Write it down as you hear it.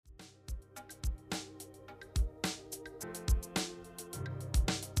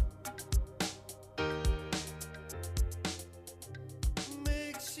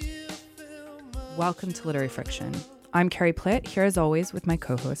welcome to Literary Friction. I'm Carrie Plitt, here as always with my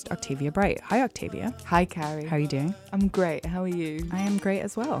co-host Octavia Bright. Hi, Octavia. Hi, Carrie. How are you doing? I'm great. How are you? I am great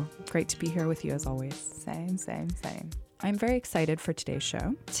as well. Great to be here with you as always. Same. I'm very excited for today's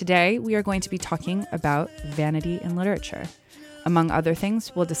show. Today, we are going to be talking about vanity in literature. Among other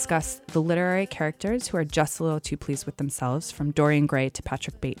things, we'll discuss the literary characters who are just a little too pleased with themselves, from Dorian Gray to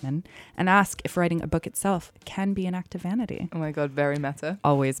Patrick Bateman, and ask if writing a book itself can be an act of vanity. Oh my God, very meta.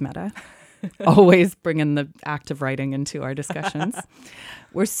 Always meta. Always bringing the act of writing into our discussions.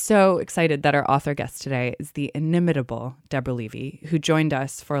 We're so excited that our author guest today is the inimitable Deborah Levy, who joined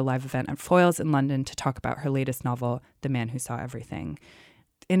us for a live event at Foyles in London to talk about her latest novel, The Man Who Saw Everything.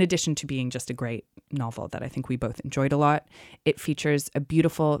 In addition to being just a great novel that I think we both enjoyed a lot, it features a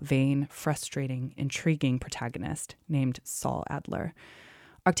beautiful, vain, frustrating, intriguing protagonist named Saul Adler.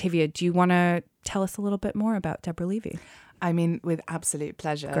 Octavia, do you want to tell us a little bit more about Deborah Levy? I mean, with absolute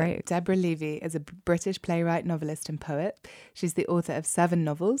pleasure. Great. Deborah Levy is a British playwright, novelist and poet. She's the author of 7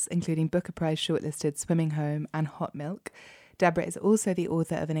 novels, including Booker Prize shortlisted Swimming Home and Hot Milk. Deborah is also the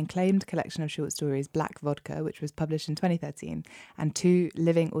author of an acclaimed collection of short stories, Black Vodka, which was published in 2013, and 2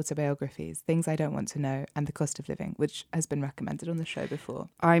 living autobiographies, Things I Don't Want to Know and The Cost of Living, which has been recommended on the show before.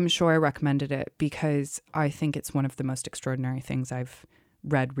 I'm sure I recommended it because I think it's one of the most extraordinary things I've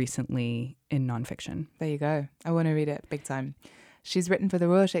read recently in nonfiction. There you go. I want to read it big time. She's written for the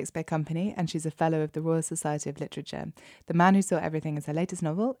Royal Shakespeare Company and she's a fellow of the Royal Society of Literature. The Man Who Saw Everything is her latest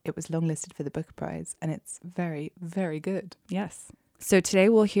novel. It was longlisted for the Booker Prize and it's very, very good. Yes. So today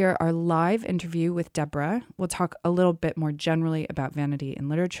we'll hear our live interview with Deborah. We'll talk a little bit more generally about vanity in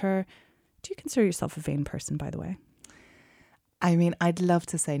literature. Do you consider yourself a vain person, by the way? I mean, I'd love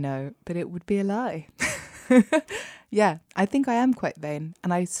to say no, but it would be a lie. Yeah, I think I am quite vain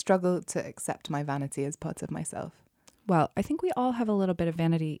and I struggle to accept my vanity as part of myself. Well, I think we all have a little bit of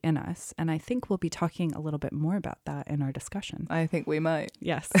vanity in us, and I think we'll be talking a little bit more about that in our discussion. I think we might.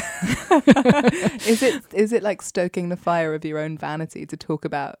 Yes. Is it like stoking the fire of your own vanity to talk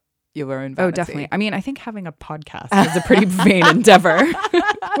about your own vanity? Oh, definitely. I mean, I think having a podcast is a pretty vain endeavor.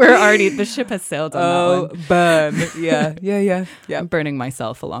 The ship has sailed on that one. Burn. Yeah. I'm burning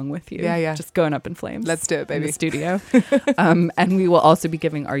myself along with you. Yeah. Just going up in flames. Let's do it, baby. In the studio. And we will also be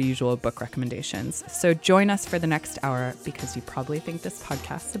giving our usual book recommendations. So join us for the next hour because you probably think this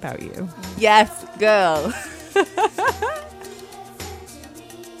podcast is about you. Yes, girl.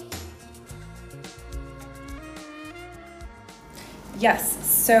 Yes,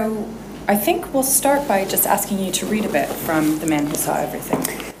 so I think we'll start by just asking you to read a bit from The Man Who Saw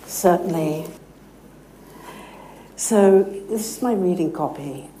Everything. Certainly. So this is my reading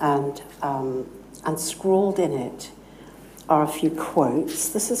copy, and scrawled in it are a few quotes.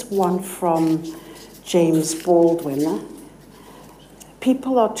 This is one from James Baldwin.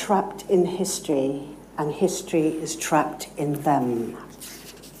 People are trapped in history, and history is trapped in them.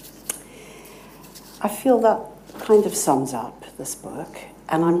 I feel that kind of sums up this book,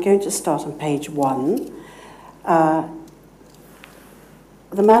 and I'm going to start on page 1.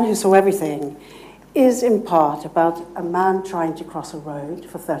 The Man Who Saw Everything is in part about a man trying to cross a road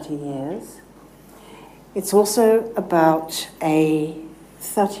for 30 years. It's also about a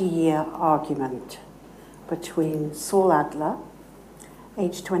 30-year argument between Saul Adler,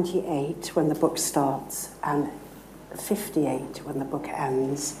 age 28 when the book starts, and 58 when the book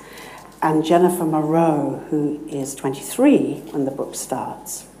ends, and Jennifer Moreau, who is 23 when the book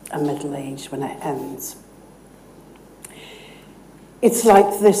starts, and middle-aged when it ends. It's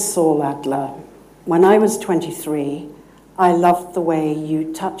like this, Saul Adler. When I was 23, I loved the way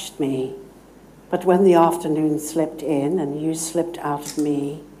you touched me, but when the afternoon slipped in and you slipped out of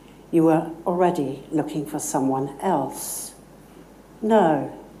me, you were already looking for someone else.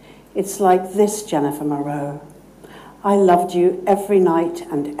 No, it's like this, Jennifer Moreau. I loved you every night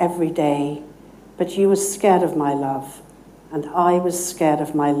and every day, but you were scared of my love, and I was scared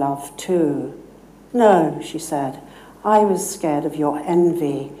of my love too. No, she said, I was scared of your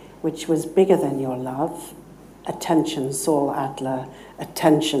envy, which was bigger than your love. Attention, Saul Adler,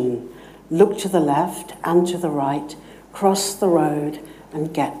 attention. Look to the left and to the right, cross the road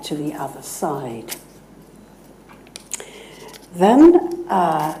and get to the other side. Then,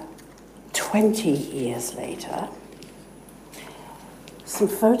 20 years later, some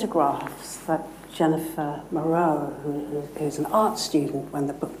photographs that Jennifer Moreau, who's an art student when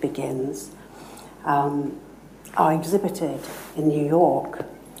the book begins, are exhibited in New York.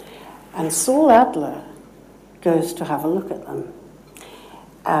 And Saul Adler goes to have a look at them.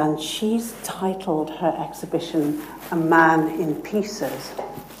 And she's titled her exhibition, A Man in Pieces.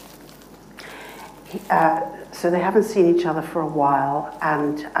 So they haven't seen each other for a while,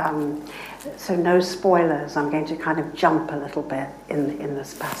 and So no spoilers, I'm going to kind of jump a little bit in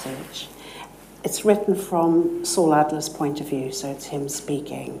this passage. It's written from Saul Adler's point of view, so it's him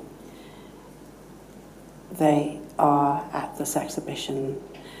speaking. They are at this exhibition,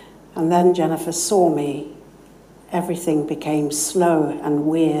 and then Jennifer saw me. Everything became slow and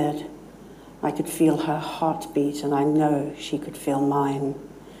weird. I could feel her heartbeat, and I know she could feel mine.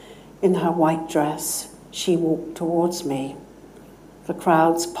 In her white dress, she walked towards me. The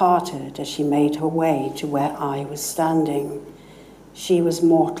crowds parted as she made her way to where I was standing. She was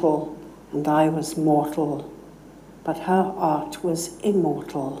mortal, and I was mortal, but her art was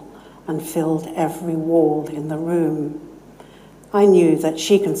immortal and filled every wall in the room. I knew that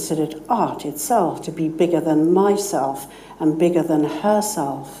she considered art itself to be bigger than myself and bigger than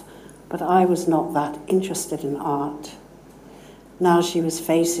herself, but I was not that interested in art. Now she was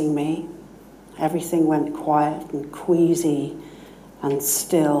facing me. Everything went quiet and queasy and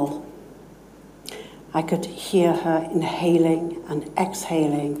still. I could hear her inhaling and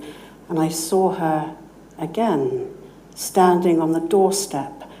exhaling, and I saw her again, standing on the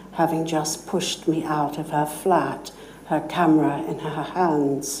doorstep, having just pushed me out of her flat, her camera in her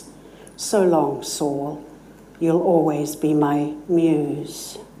hands. So long, Saul. You'll always be my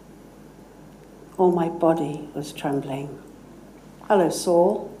muse. All my body was trembling. Hello,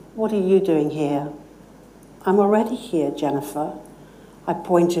 Saul. What are you doing here? I'm already here, Jennifer. I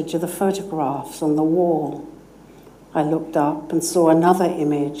pointed to the photographs on the wall. I looked up and saw another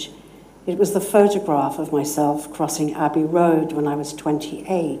image. It was the photograph of myself crossing Abbey Road when I was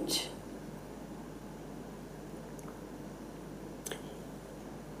 28.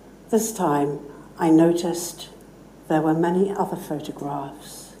 This time, I noticed there were many other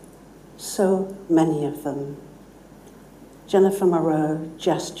photographs, so many of them. Jennifer Moreau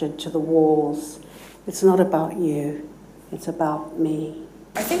gestured to the walls. It's not about you, it's about me.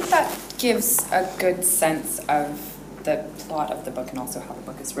 I think that gives a good sense of the plot of the book and also how the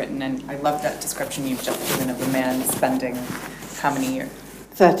book is written. And I love that description you've just given of a man spending how many years?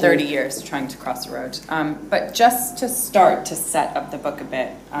 30 years trying to cross the road. But just to start to set up the book a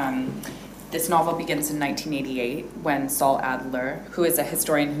bit, this novel begins in 1988 when Saul Adler, who is a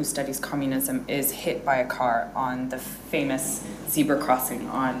historian who studies communism, is hit by a car on the famous zebra crossing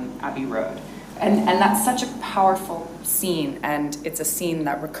on Abbey Road. And that's such a powerful scene, and it's a scene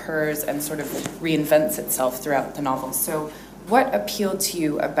that recurs and sort of reinvents itself throughout the novel. So what appealed to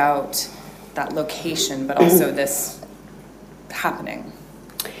you about that location, but also this happening?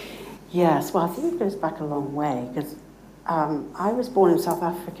 Yes, well, I think it goes back a long way, because I was born in South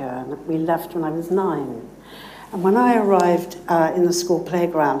Africa, and we left when I was 9. And when I arrived in the school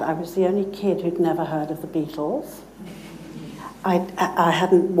playground, I was the only kid who'd never heard of the Beatles. I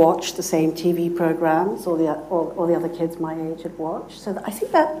hadn't watched the same TV programs all the other kids my age had watched. So I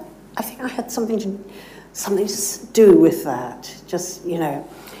think I had something to do with that. Just, you know.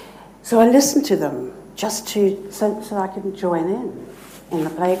 So I listened to them just so I could join in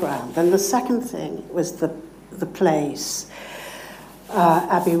the playground. Then the second thing was the place,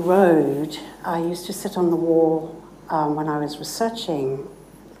 Abbey Road. I used to sit on the wall when I was researching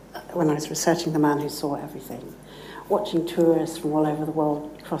The Man Who Saw Everything, watching tourists from all over the world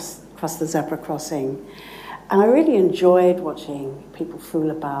cross the zebra crossing. And I really enjoyed watching people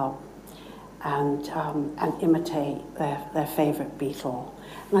fool about and imitate their favorite Beatle.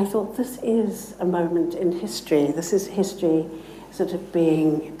 And I thought, this is a moment in history. This is history sort of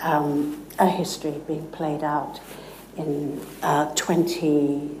being a history being played out in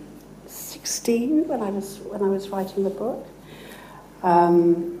 2016 when I was writing the book.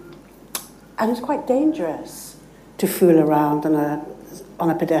 And it's quite dangerous to fool around on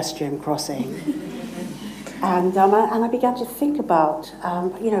a pedestrian crossing. And I began to think about,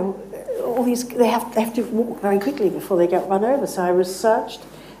 all these, they have to walk very quickly before they get run over. So I researched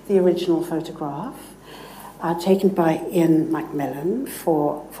the original photograph taken by Ian Macmillan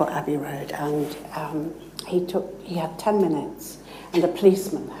for Abbey Road, and he had 10 minutes, and a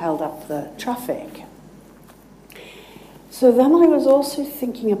policeman held up the traffic. So then I was also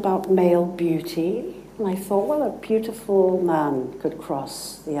thinking about male beauty, and I thought, well, a beautiful man could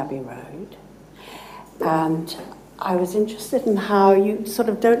cross the Abbey Road. And I was interested in how you sort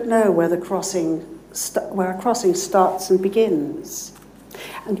of don't know where a crossing starts and begins.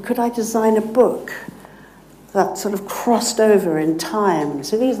 And could I design a book that sort of crossed over in time?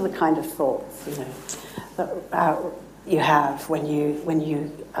 So these are the kind of thoughts, that you have when you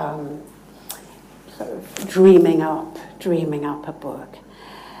sort of dreaming up a book.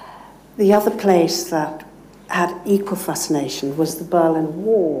 The other place that had equal fascination was the Berlin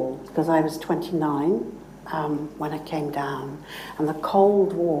Wall, because I was 29 when it came down. And the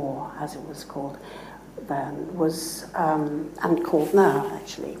Cold War, as it was called then, was, and called now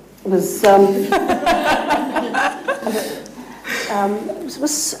actually, was,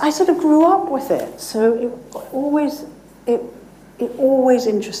 I sort of grew up with it. So it always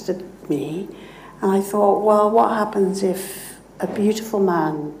interested me. And I thought, well, what happens if a beautiful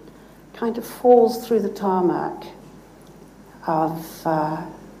man kind of falls through the tarmac of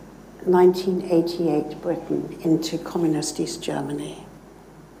 1988 Britain into communist East Germany?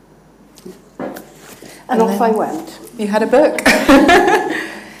 And off I went. You had a book.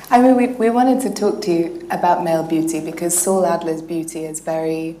 I mean, we wanted to talk to you about male beauty because Saul Adler's beauty is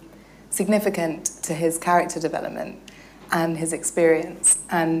very significant to his character development and his experience.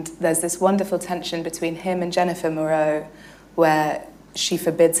 And there's this wonderful tension between him and Jennifer Moreau where she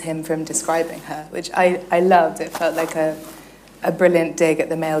forbids him from describing her, which I loved. It felt like a brilliant dig at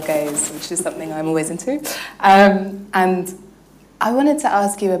the male gaze, which is something I'm always into. And I wanted to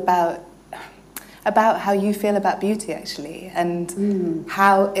ask you about how you feel about beauty, actually, and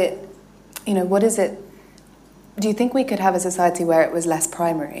how it, what is it? Do you think we could have a society where it was less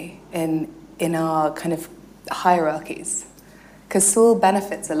primary in our kind of hierarchies? Because Saul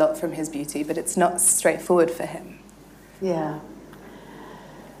benefits a lot from his beauty, but it's not straightforward for him. Yeah.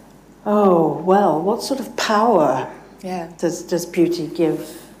 Oh, well, what sort of power does beauty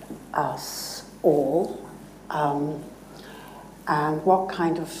give us all? And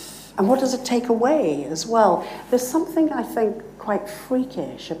what does it take away as well? There's something, I think, quite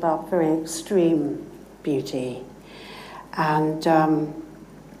freakish about very extreme beauty, and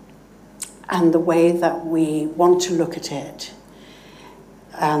the way that we want to look at it,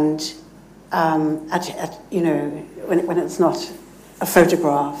 and when it's not a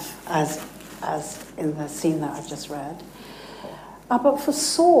photograph, as in the scene that I've just read. But for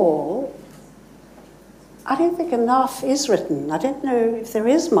Saul, I don't think enough is written. I don't know if there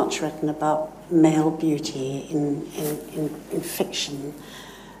is much written about male beauty in fiction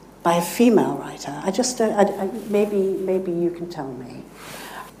by a female writer. I just don't. Maybe you can tell me.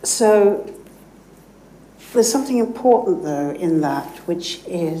 So there's something important though in that, which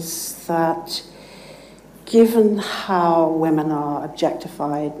is that given how women are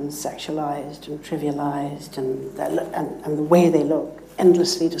objectified and sexualized and trivialized and the way they look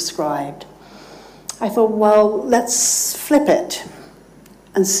endlessly described, I thought, well, let's flip it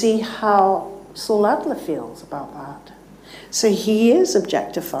and see how Saul Adler feels about that. So he is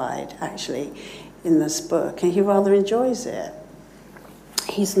objectified, actually, in this book, and he rather enjoys it.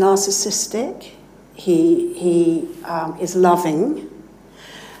 He's narcissistic. He is loving.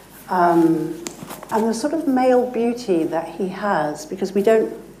 And the sort of male beauty that he has, because we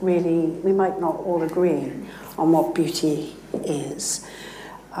might not all agree on what beauty is,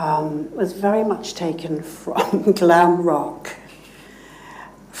 was very much taken from glam rock.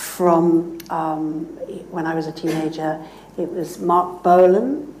 From when I was a teenager, it was Mark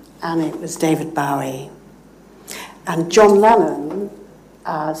Bolan and it was David Bowie. And John Lennon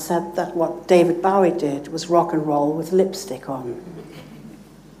said that what David Bowie did was rock and roll with lipstick on.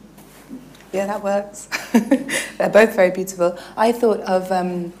 Yeah, that works. They're both very beautiful. I thought of,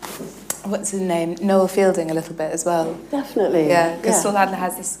 what's his name? Noel Fielding a little bit as well. Definitely. Yeah, because Saul Adler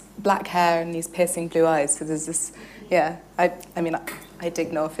has this black hair and these piercing blue eyes. So there's this, I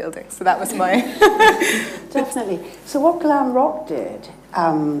dig Noel Fielding, so that was my... Definitely. So what glam rock did,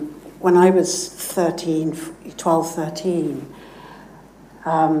 when I was 12, 13,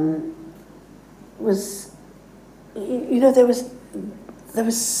 was, there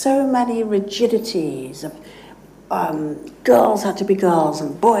was so many rigidities of girls had to be girls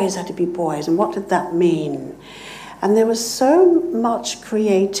and boys had to be boys, and what did that mean? And there was so much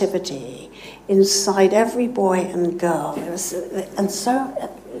creativity inside every boy and girl.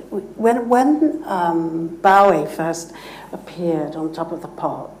 When Bowie first appeared on Top of the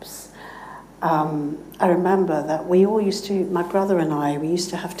Pops, I remember that my brother and I, we used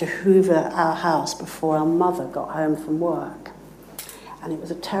to have to hoover our house before our mother got home from work. And it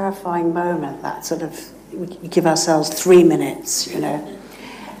was a terrifying moment, that sort of, we give ourselves 3 minutes,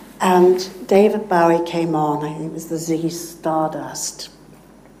 And David Bowie came on, I think it was the Ziggy Stardust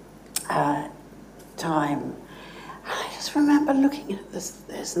time. And I just remember looking at this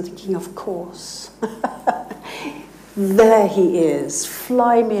and thinking, of course. There he is,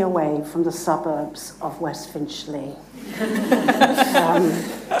 fly me away from the suburbs of West Finchley.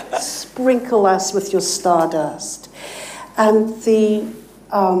 Sprinkle us with your stardust. And the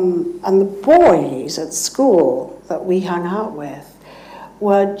boys at school that we hung out with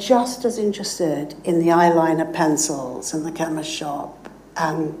were just as interested in the eyeliner pencils in the chemist shop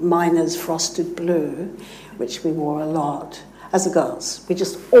and Miner's Frosted Blue, which we wore a lot as girls. We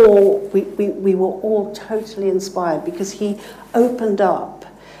were all totally inspired because he opened up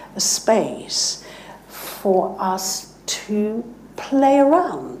a space for us to play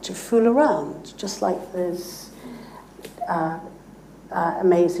around, to fool around, just like those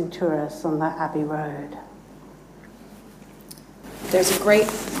amazing tourists on that Abbey Road. There's a great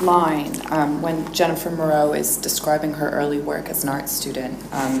line when Jennifer Moreau is describing her early work as an art student,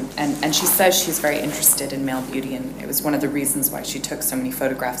 and she says she's very interested in male beauty, and it was one of the reasons why she took so many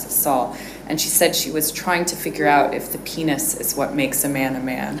photographs of Saul. And she said she was trying to figure out if the penis is what makes a man a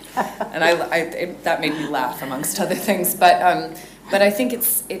man, and that made me laugh amongst other things. But I think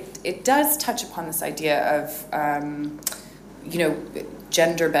it does touch upon this idea of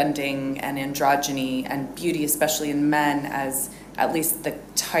gender bending and androgyny and beauty, especially in men, as at least the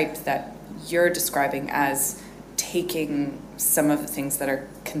type that you're describing as taking some of the things that are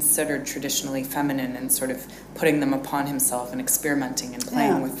considered traditionally feminine and sort of putting them upon himself and experimenting and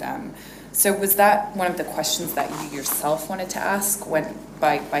playing with them. So was that one of the questions that you yourself wanted to ask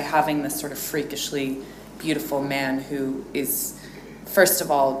by having this sort of freakishly beautiful man who is, first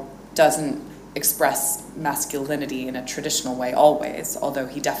of all, doesn't express masculinity in a traditional way always, although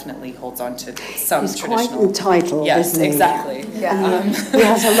he definitely holds on to some He's traditional... He's quite entitled, isn't he? Exactly. Yeah. He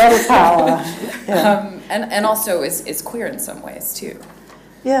has a lot of power. Yeah. And also is queer in some ways, too.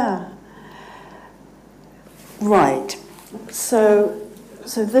 Yeah. Right. So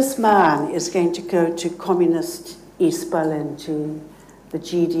this man is going to go to communist East Berlin, to the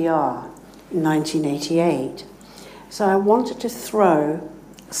GDR, in 1988. So I wanted to throw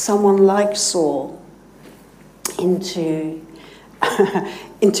someone like Saul into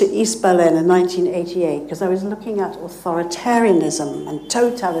East Berlin in 1988, because I was looking at authoritarianism and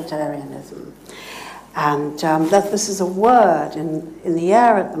totalitarianism, and that this is a word in the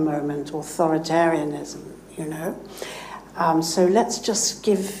air at the moment, authoritarianism, So let's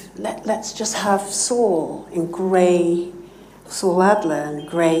just have Saul Adler in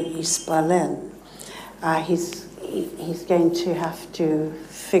grey East Berlin. He's going to have to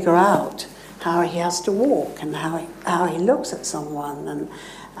figure out how he has to walk and how he looks at someone,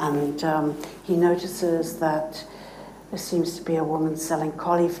 and he notices that there seems to be a woman selling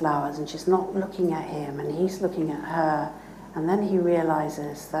cauliflowers and she's not looking at him and he's looking at her, and then he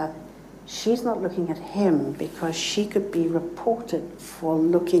realizes that she's not looking at him because she could be reported for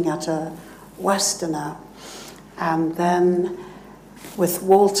looking at a Westerner. And then with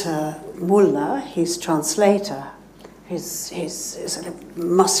Walter Muller, his translator, he's sort of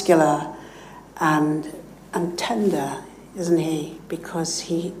muscular and tender, isn't he? Because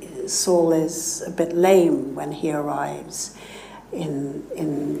Saul is a bit lame when he arrives in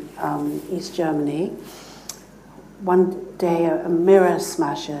East Germany. One day a mirror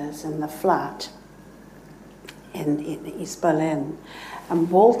smashes in the flat in East Berlin, and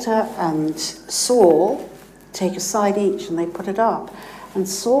Walter and Saul take a side each and they put it up, and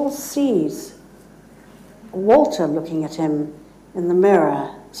Saul sees Walter looking at him in the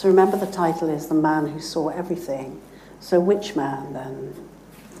mirror. So remember, the title is The Man Who Saw Everything. So which man then,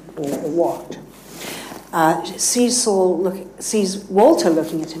 or what? Sees Walter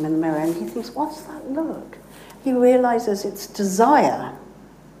looking at him in the mirror, and he thinks, what's that look? He realizes it's desire,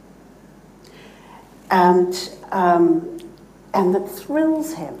 and that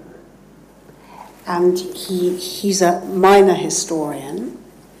thrills him. And he's a minor historian,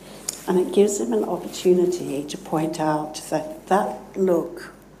 and it gives him an opportunity to point out that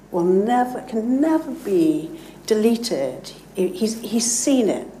look can never be deleted. He's seen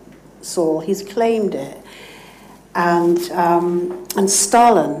it, Saul. He's claimed it, and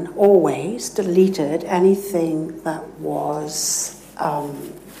Stalin always deleted anything that was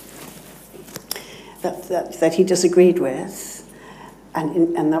that he disagreed with.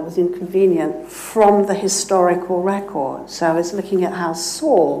 And that was inconvenient from the historical record. So I was looking at how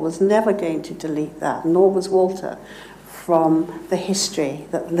Saul was never going to delete that, nor was Walter, from the history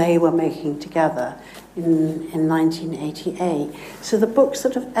that they were making together in 1988. So the book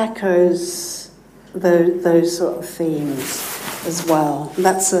sort of echoes those sort of themes as well. And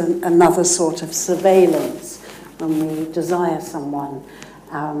that's another sort of surveillance when we desire someone.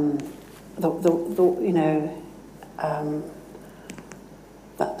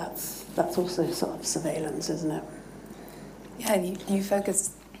 That's also sort of surveillance, isn't it? Yeah, and you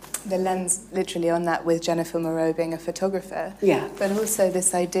focus the lens literally on that with Jennifer Moreau being a photographer. Yeah. But also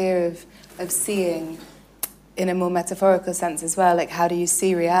this idea of seeing in a more metaphorical sense as well, like how do you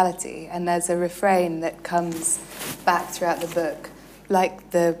see reality? And there's a refrain that comes back throughout the book,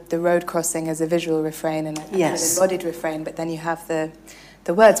 like the road crossing as a visual refrain and a kind of embodied refrain, but then you have the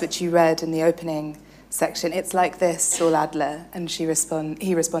words which you read in the opening section. It's like this, Saul Adler, and he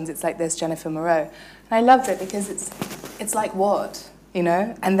responds, it's like this, Jennifer Moreau. And I loved it because it's like what, you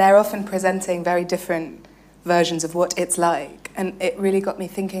know? And they're often presenting very different versions of what it's like. And it really got me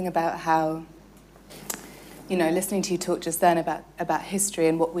thinking about how, you know, listening to you talk just then about history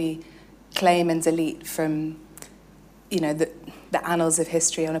and what we claim and delete from, you know, the annals of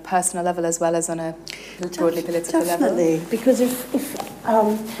history on a personal level as well as on a broadly political level. Definitely, because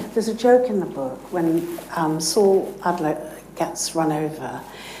if there's a joke in the book when Saul Adler gets run over,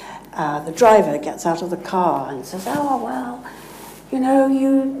 the driver gets out of the car and says, "Oh well, you know,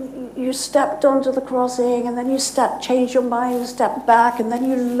 you stepped onto the crossing and then you changed your mind and stepped back and then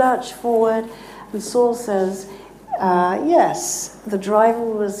you lurched forward." And Saul says, "Yes, the driver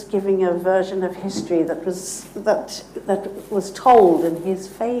was giving a version of history that was told in his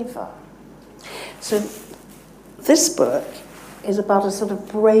favour." So this book is about a sort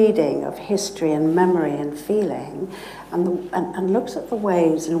of braiding of history and memory and feeling, and looks at the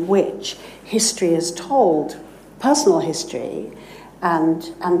ways in which history is told, personal history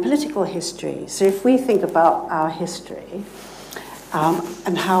and political history. So if we think about our history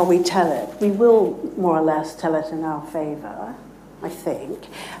and how we tell it, we will more or less tell it in our favour, I think.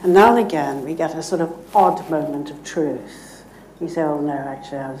 And now and again we get a sort of odd moment of truth. We say, "Oh no,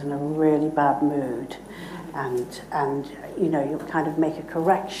 actually I was in a really bad mood." And you know, you kind of make a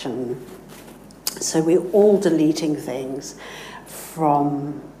correction. So we're all deleting things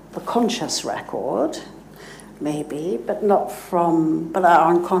from the conscious record, maybe, but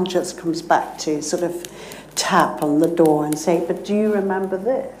our unconscious comes back to sort of tap on the door and say, "But do you remember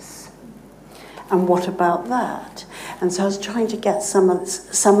this? And what about that?" And so I was trying to get some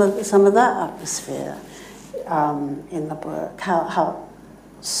of that atmosphere in the book, how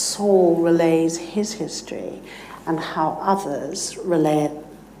Saul relays his history and how others relay it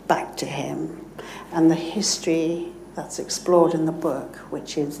back to him, and the history that's explored in the book,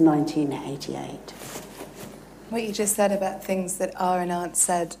 which is 1988. What you just said about things that are and aren't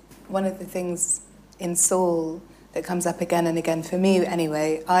said, one of the things in Saul that comes up again and again, for me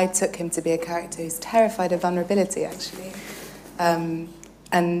anyway, I took him to be a character who's terrified of vulnerability, actually.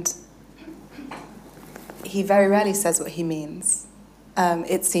 And he very rarely says what he means.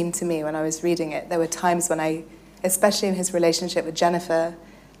 It seemed to me when I was reading it, there were times when especially in his relationship with Jennifer,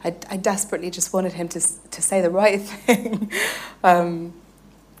 I desperately just wanted him to say the right thing. And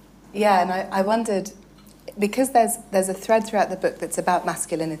I wondered, because there's a thread throughout the book that's about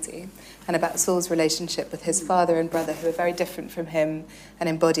masculinity and about Saul's relationship with his father and brother, who are very different from him and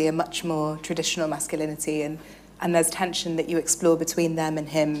embody a much more traditional masculinity, and there's tension that you explore between them and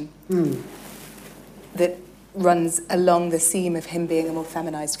him that runs along the seam of him being a more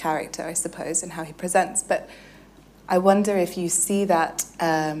feminized character, I suppose, and how he presents. But I wonder if you see that,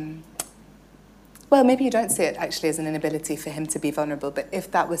 well, maybe you don't see it actually as an inability for him to be vulnerable, but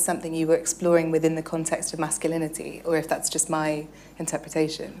if that was something you were exploring within the context of masculinity, or if that's just my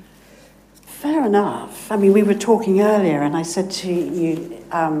interpretation. Fair enough. I mean, we were talking earlier and I said to you,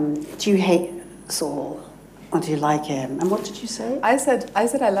 do you hate Saul or do you like him? And what did you say? I said I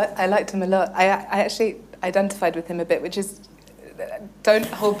liked him a lot. I actually identified with him a bit, which is, don't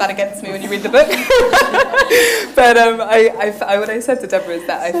hold that against me when you read the book. But what I said to Deborah is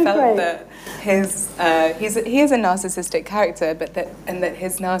that I felt that he is a narcissistic character, but that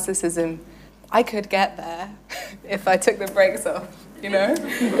his narcissism, I could get there if I took the brakes off, you know?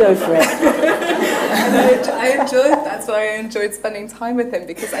 Go for it. And that's why I enjoyed spending time with him,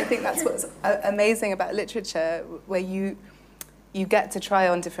 because I think that's what's amazing about literature, where you get to try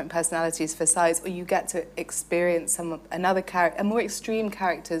on different personalities for size, or you get to experience a more extreme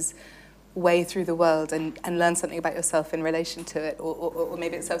character's way through the world and learn something about yourself in relation to it, or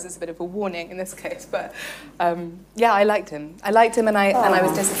maybe it serves as a bit of a warning in this case. But I liked him. And I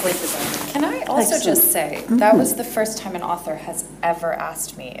was disappointed by him. Can I also just say, that was the first time an author has ever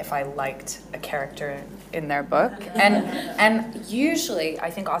asked me if I liked a character in their book. And usually I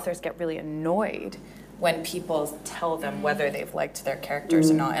think authors get really annoyed when people tell them whether they've liked their characters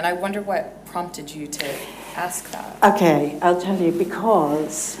or not. And I wonder what prompted you to ask that. Okay, I'll tell you,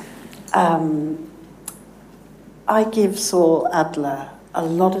 because I give Saul Adler a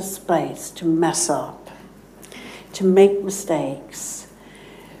lot of space to mess up, to make mistakes,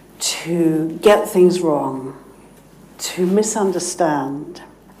 to get things wrong, to misunderstand.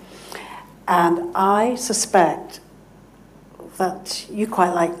 And I suspect that you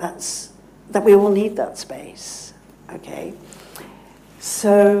quite like that we all need that space, okay?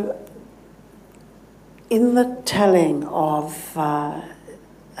 So in the telling of,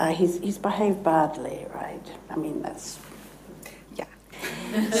 he's behaved badly, right? I mean, that's... Yeah.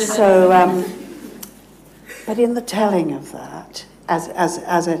 So, but in the telling of that,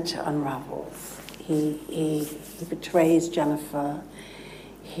 as it unravels, he betrays Jennifer.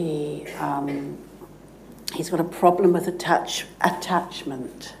 He's got a problem with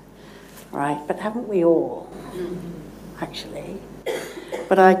attachment, right? But haven't we all, actually?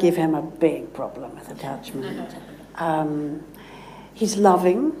 But I give him a big problem with attachment. He's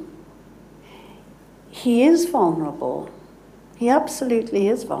loving. He is vulnerable. He absolutely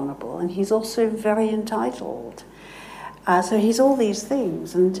is vulnerable, and he's also very entitled. So he's all these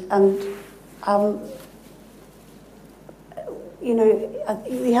things, and you know,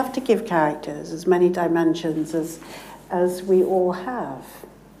 you have to give characters as many dimensions as we all have.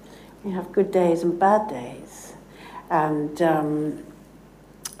 We have good days and bad days, and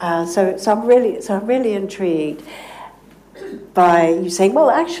so I'm really intrigued by you saying, well,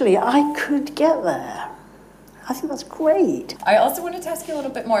 actually, I could get there. I think that's great. I also wanted to ask you a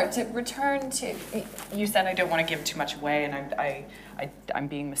little bit more, to return to, you said I don't want to give too much away, and I'm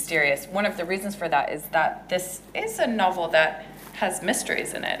being mysterious. One of the reasons for that is that this is a novel that has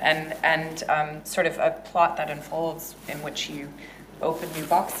mysteries in it, and sort of a plot that unfolds in which you open new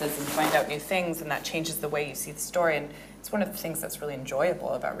boxes and find out new things, and that changes the way you see the story. And it's one of the things that's really enjoyable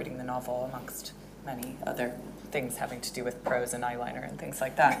about reading the novel, amongst many other things having to do with prose and eyeliner and things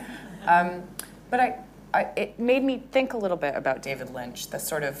like that. But it made me think a little bit about David Lynch, the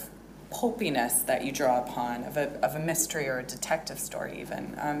sort of pulpiness that you draw upon of a mystery or a detective story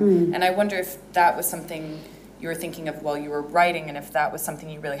even. And I wonder if that was something you were thinking of while you were writing, and if that was something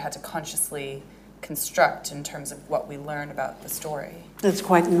you really had to consciously construct in terms of what we learn about the story. It's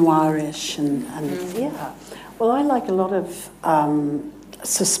quite noirish, and yeah. Well, I like a lot of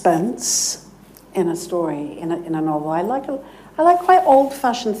suspense in a story, in a novel. I like quite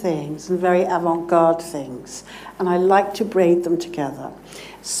old-fashioned things and very avant-garde things, and I like to braid them together.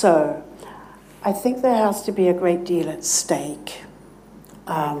 So I think there has to be a great deal at stake.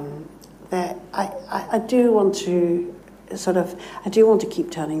 I do want to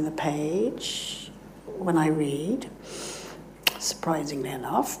keep turning the page when I read, surprisingly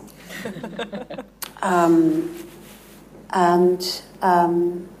enough.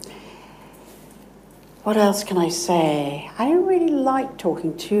 What else can I say? I don't really like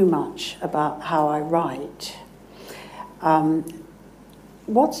talking too much about how I write.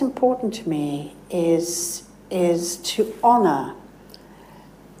 What's important to me is to honor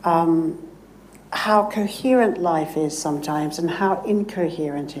how coherent life is sometimes, and how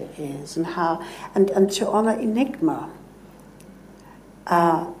incoherent it is, and to honor enigma.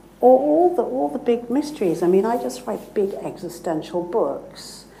 All the big mysteries. I mean, I just write big existential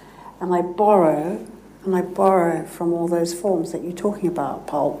books, and I borrow from all those forms that you're talking about,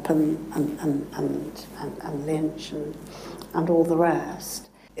 pulp and Lynch and all the rest.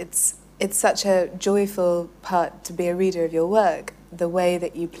 It's such a joyful part to be a reader of your work, the way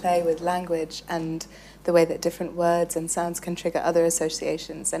that you play with language and the way that different words and sounds can trigger other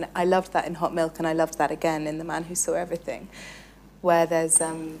associations. And I loved that in Hot Milk, and I loved that again in The Man Who Saw Everything, where there's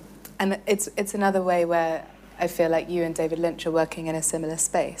and it's another way where I feel like you and David Lynch are working in a similar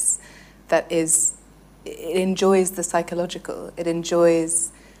space that is, it enjoys the psychological, it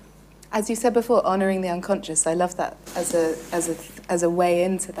enjoys, as you said before, honouring the unconscious. I love that as a way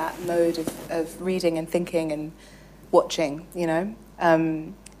into that mode of reading and thinking and watching, you know.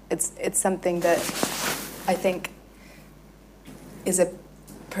 It's something that I think is a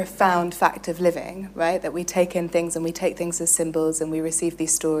profound fact of living, right? That we take in things and we take things as symbols, and we receive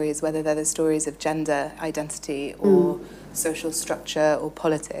these stories, whether they're the stories of gender identity or social structure or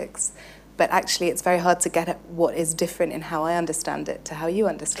politics. But actually it's very hard to get at what is different in how I understand it to how you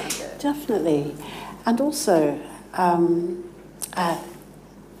understand it. Definitely. And also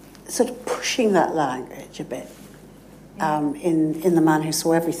sort of pushing that language a bit in The Man Who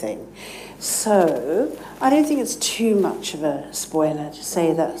Saw Everything. So I don't think it's too much of a spoiler to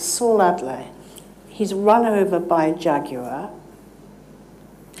say that Saul Adler, he's run over by a jaguar.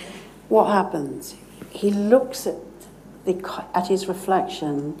 What happens? He looks at his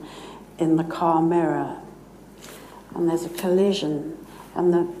reflection in the car mirror, and there's a collision,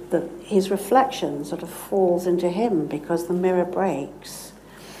 and his reflection sort of falls into him because the mirror breaks,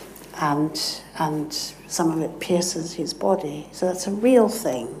 and some of it pierces his body. So that's a real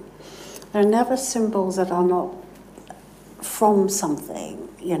thing. There are never symbols that are not from something,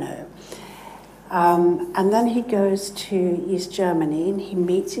 you know. And then he goes to East Germany, and he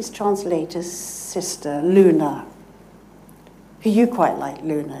meets his translator's sister, Luna, who you quite like,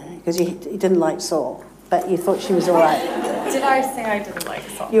 Luna, because he didn't like Saul. but you thought she was all right. Did I say I didn't like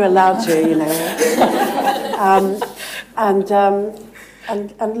Saul? You're allowed to, you know.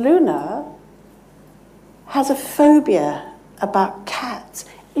 And Luna has a phobia about cats,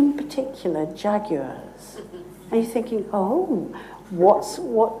 in particular jaguars. And you're thinking, oh, what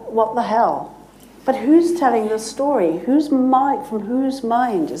the hell? But who's telling the story? From whose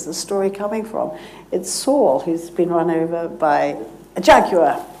mind is the story coming from? It's Saul, who's been run over by a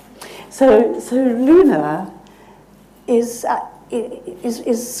jaguar. So Luna is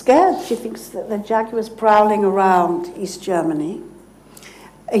scared. She thinks that the jaguar's prowling around East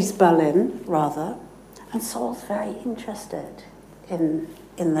Berlin, rather. And Saul's very interested in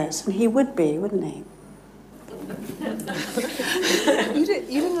this, and he would be, wouldn't he? You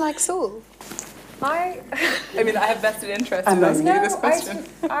didn't like Saul? I mean, I have vested interest in asking you this question.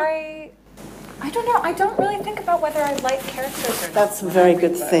 I don't know. I don't really think about whether I like characters or not. That's a very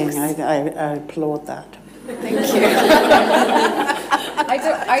good thing. I applaud that. Thank you.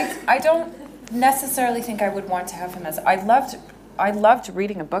 I don't necessarily think I would want to have him as. I loved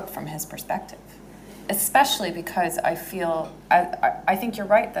reading a book from his perspective, especially because I feel I think you're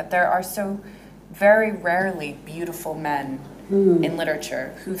right that there are so very rarely beautiful men in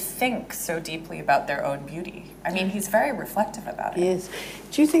literature who think so deeply about their own beauty. I mean, he's very reflective about it. Yes.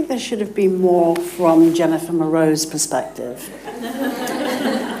 Do you think there should have been more from Jennifer Moreau's perspective?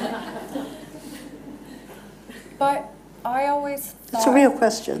 But I always thought... It's a real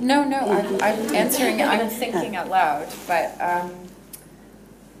question. No, I'm answering it. I'm thinking out loud. But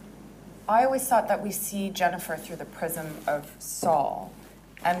I always thought that we see Jennifer through the prism of Saul.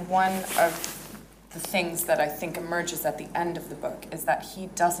 And one of the things that I think emerges at the end of the book is that he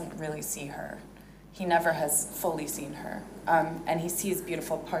doesn't really see her. He never has fully seen her. And he sees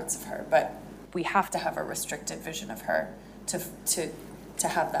beautiful parts of her, but we have to have a restricted vision of her to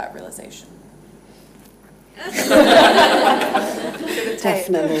have that realization.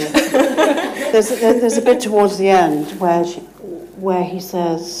 Definitely. There's a bit towards the end where he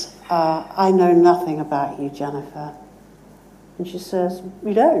says, I know nothing about you, Jennifer. And she says,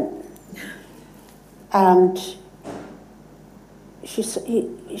 you don't. And she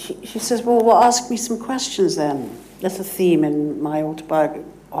says, well, ask me some questions then. That's a theme in my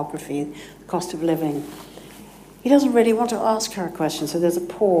autobiography, The Cost of Living. He doesn't really want to ask her a question, so there's a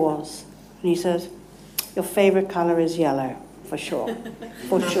pause. And he says, your favourite colour is yellow, for sure,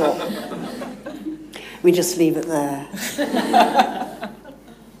 for sure. We just leave it there.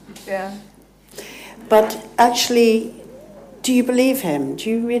 Yeah. But actually, do you believe him? Do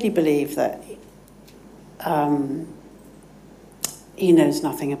you really believe that he knows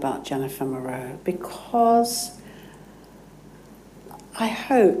nothing about Jennifer Moreau? Because I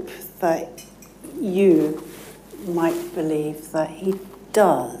hope that you might believe that he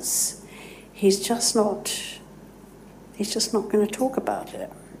does. He's just not going to talk about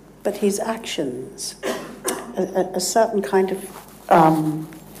it. But his actions, a certain kind of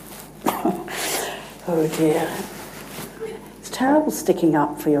oh dear. It's terrible sticking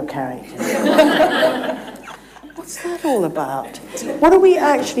up for your character. What's that all about? What are we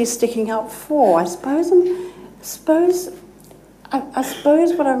actually sticking up for? I suppose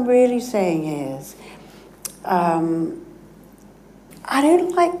what I'm really saying is, I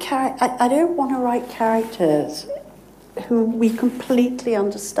don't want to write characters who we completely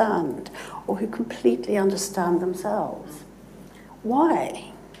understand or who completely understand themselves.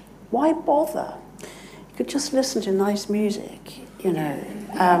 Why? Why bother? You could just listen to nice music, you know.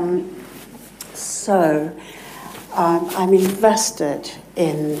 So I'm invested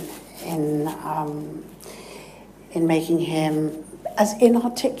in making him as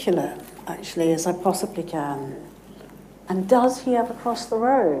inarticulate, actually, as I possibly can. And does he ever cross the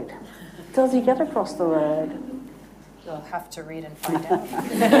road? Does he get across the road? You'll have to read and find out.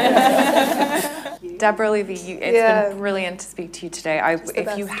 Deborah Levy, it's been brilliant to speak to you today.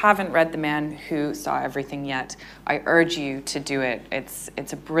 If you haven't read The Man Who Saw Everything yet, I urge you to do it. It's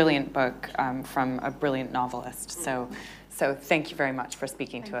a brilliant book from a brilliant novelist. So thank you very much for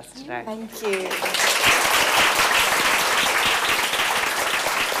speaking to us today. Thank you.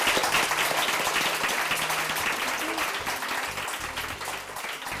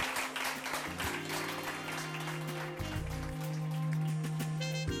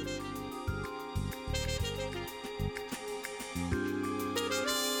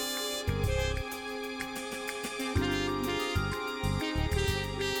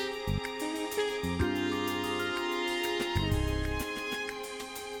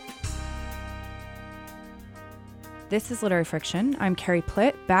 This is Literary Friction. I'm Carrie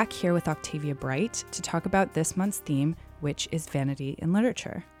Plitt, back here with Octavia Bright to talk about this month's theme, which is vanity in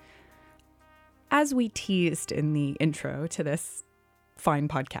literature. As we teased in the intro to this fine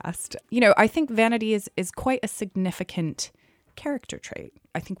podcast, I think vanity is quite a significant character trait.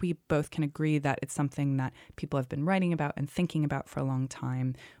 I think we both can agree that it's something that people have been writing about and thinking about for a long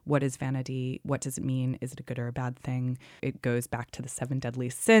time. What is vanity? What does it mean? Is it a good or a bad thing? It goes back to the 7 deadly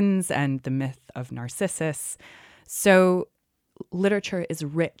sins and the myth of Narcissus. So literature is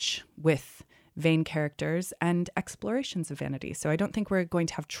rich with vain characters and explorations of vanity. So I don't think we're going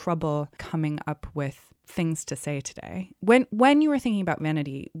to have trouble coming up with things to say today. When you were thinking about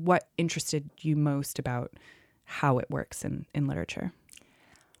vanity, what interested you most about how it works in literature?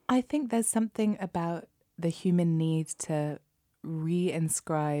 I think there's something about the human need to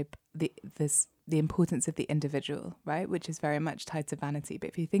re-inscribe the importance of the individual, right? Which is very much tied to vanity. But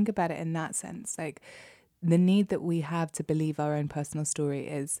if you think about it in that sense, like the need that we have to believe our own personal story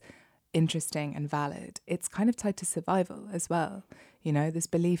is interesting and valid, it's kind of tied to survival as well. This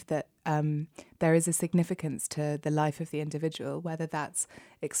belief that there is a significance to the life of the individual, whether that's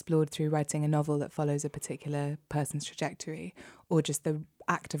explored through writing a novel that follows a particular person's trajectory, or just the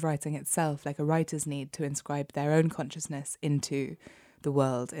act of writing itself, like a writer's need to inscribe their own consciousness into the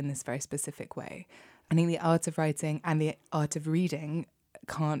world in this very specific way. I think the art of writing and the art of reading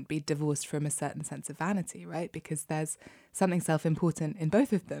can't be divorced from a certain sense of vanity, right? Because there's something self-important in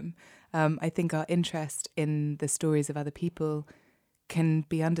both of them. I think our interest in the stories of other people can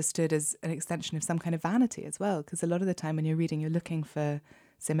be understood as an extension of some kind of vanity as well. Because a lot of the time when you're reading, you're looking for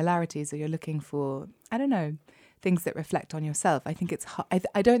similarities, or you're looking for, things that reflect on yourself. I think it's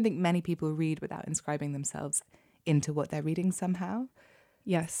I don't think many people read without inscribing themselves into what they're reading somehow.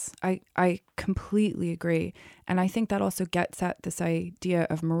 Yes, I completely agree. And I think that also gets at this idea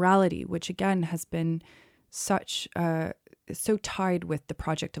of morality, which again has been so tied with the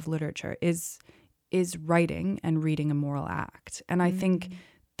project of literature. Is writing and reading a moral act? And I think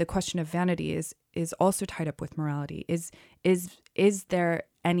the question of vanity is also tied up with morality. Is there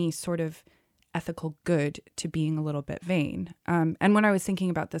any sort of ethical good to being a little bit vain? And when I was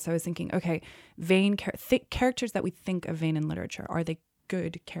thinking about this, I was thinking, okay, vain characters that we think of vain in literature, are they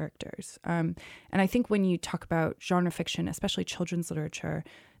good characters? And I think when you talk about genre fiction, especially children's literature,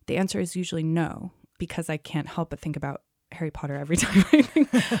 the answer is usually no, because I can't help but think about Harry Potter every time I think.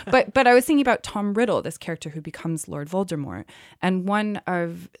 But I was thinking about Tom Riddle, this character who becomes Lord Voldemort. And one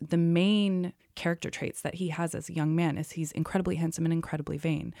of the main character traits that he has as a young man is he's incredibly handsome and incredibly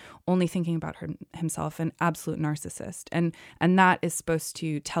vain, only thinking about himself, an absolute narcissist. And that is supposed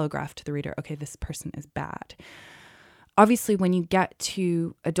to telegraph to the reader, okay, this person is bad. Obviously, when you get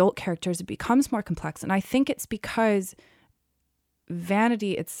to adult characters, it becomes more complex. And I think it's because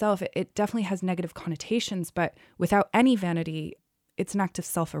vanity itself, it definitely has negative connotations, but without any vanity, it's an act of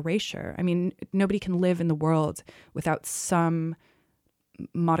self-erasure. I mean, nobody can live in the world without some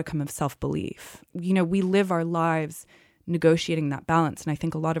modicum of self-belief. We live our lives negotiating that balance, and I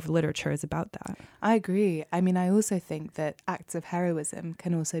think a lot of literature is about that. I agree. I mean, I also think that acts of heroism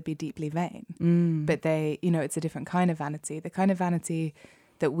can also be deeply vain, but they, it's a different kind of vanity. The kind of vanity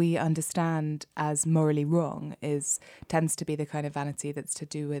that we understand as morally wrong tends to be the kind of vanity that's to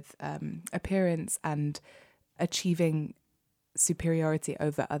do with appearance and achieving superiority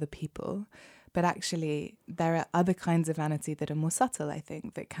over other people. But actually, there are other kinds of vanity that are more subtle, I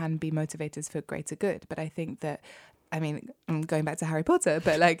think, that can be motivators for greater good. But I think that, I'm going back to Harry Potter,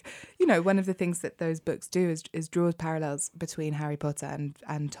 but one of the things that those books do is draw parallels between Harry Potter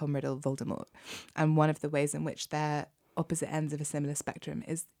and Tom Riddle, Voldemort. And one of the ways in which they're opposite ends of a similar spectrum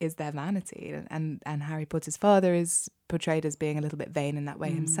is their vanity, and Harry Potter's father is portrayed as being a little bit vain in that way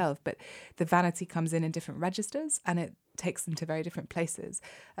himself, but the vanity comes in different registers and it takes them to very different places.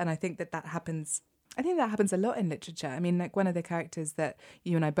 And I think that happens a lot in literature. I mean, one of the characters that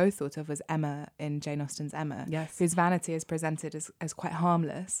you and I both thought of was Emma in Jane Austen's Emma, yes, whose vanity is presented as quite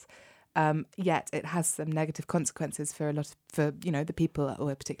harmless. Yet it has some negative consequences for the people,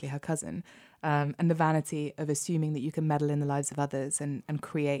 or particularly her cousin, and the vanity of assuming that you can meddle in the lives of others and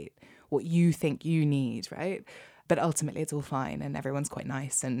create what you think you need, right? But ultimately it's all fine and everyone's quite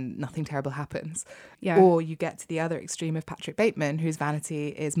nice and nothing terrible happens. Yeah. Or you get to the other extreme of Patrick Bateman, whose vanity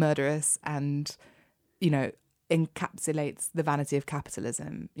is murderous and, encapsulates the vanity of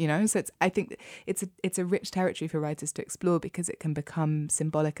capitalism, So I think it's a rich territory for writers to explore because it can become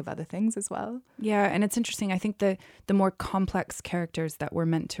symbolic of other things as well. Yeah, and it's interesting. I think the more complex characters that we're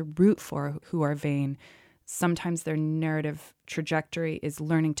meant to root for who are vain, sometimes their narrative trajectory is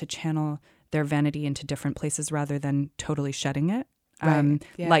learning to channel their vanity into different places rather than totally shedding it. Right,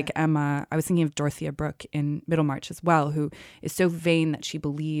 yeah. Like Emma, I was thinking of Dorothea Brooke in Middlemarch as well, who is so vain that she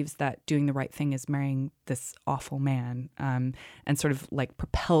believes that doing the right thing is marrying this awful man, and sort of like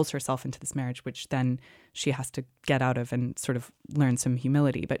propels herself into this marriage, which then she has to get out of and sort of learn some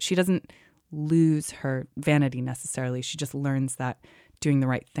humility. But she doesn't lose her vanity necessarily. She just learns that doing the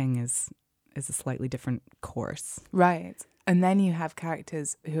right thing is a slightly different course. Right. And then you have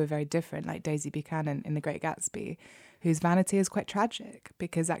characters who are very different, like Daisy Buchanan in The Great Gatsby, whose vanity is quite tragic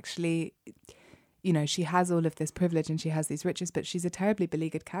because actually, you know, she has all of this privilege and she has these riches, but she's a terribly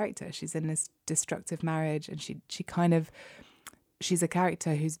beleaguered character. She's in this destructive marriage, and she's a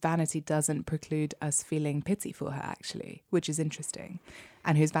character whose vanity doesn't preclude us feeling pity for her, actually, which is interesting,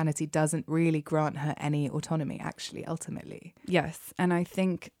 and whose vanity doesn't really grant her any autonomy, actually, ultimately. Yes, and I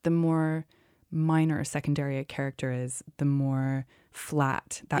think the more minor or secondary a character is, the more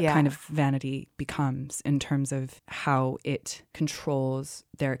flat that kind of vanity becomes in terms of how it controls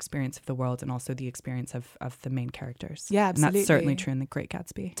their experience of the world and also the experience of the main characters. Yeah, absolutely. And that's certainly true in The Great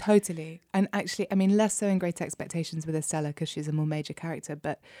Gatsby. Totally. And actually, I mean, less so in Great Expectations with Estella because she's a more major character.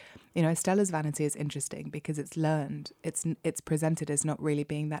 But, you know, Estella's vanity is interesting because it's learned. It's presented as not really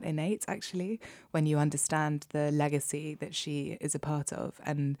being that innate, actually, when you understand the legacy that she is a part of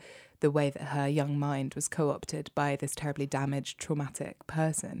and the way that her young mind was co-opted by this terribly damaged, traumatic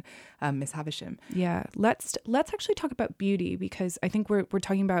person, Miss Havisham. Yeah, let's actually talk about beauty, because I think we're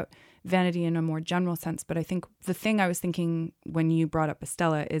talking about vanity in a more general sense, but I think the thing I was thinking when you brought up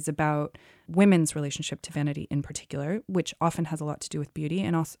Estella is about women's relationship to vanity in particular, which often has a lot to do with beauty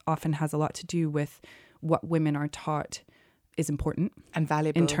and also often has a lot to do with what women are taught is important and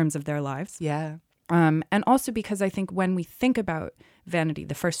valuable in terms of their lives. Yeah. And also because I think when we think about vanity,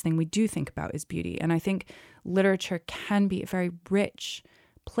 the first thing we do think about is beauty. And I think literature can be a very rich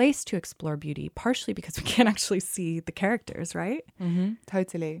place to explore beauty, partially because we can't actually see the characters, right? Mm-hmm.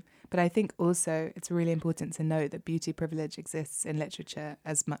 Totally. But I think also it's really important to note that beauty privilege exists in literature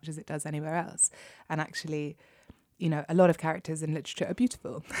as much as it does anywhere else. And actually, you know, a lot of characters in literature are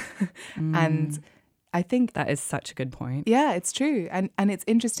beautiful. And I think that is such a good point. Yeah, it's true. And it's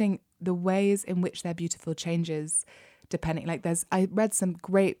interesting the ways in which they're beautiful changes depending. Like I read some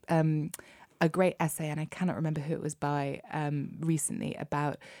a great essay, and I cannot remember who it was by, recently,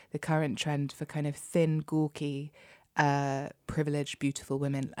 about the current trend for kind of thin, gawky, privileged, beautiful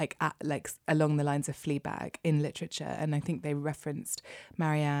women, like along the lines of Fleabag in literature. And I think they referenced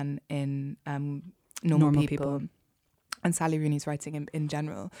Marianne in Normal People. And Sally Rooney's writing in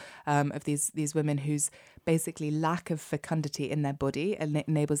general, of these women whose basically lack of fecundity in their body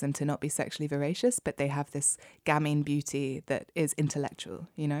enables them to not be sexually voracious, but they have this gamine beauty that is intellectual,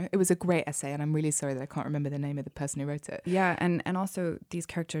 you know? It was a great essay, and I'm really sorry that I can't remember the name of the person who wrote it. Yeah, and also these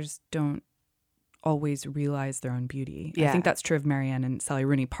characters don't always realize their own beauty. Yeah. I think that's true of Marianne and Sally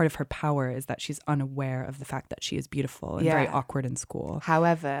Rooney. Part of her power is that she's unaware of the fact that she is beautiful and very awkward in school.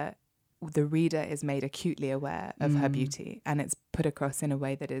 However, the reader is made acutely aware of her beauty, and it's put across in a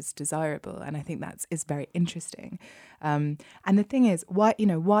way that is desirable. And I think is very interesting. And the thing is,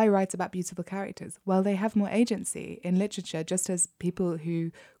 why write about beautiful characters? Well, they have more agency in literature, just as people who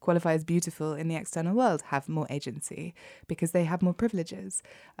qualify as beautiful in the external world have more agency because they have more privileges.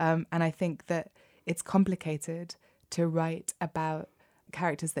 And I think that it's complicated to write about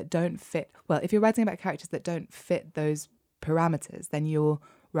characters that don't fit. Well, if you're writing about characters that don't fit those parameters, then you're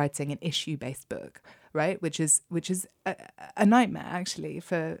writing an issue-based book, right? Which is a nightmare, actually.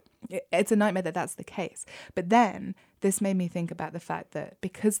 It's a nightmare that's the case. But then this made me think about the fact that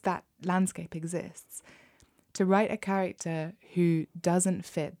because that landscape exists, to write a character who doesn't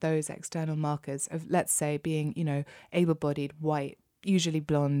fit those external markers of, let's say, being, you know, able-bodied, white, usually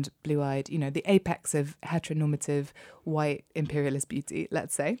blonde, blue-eyed, you know, the apex of heteronormative white imperialist beauty,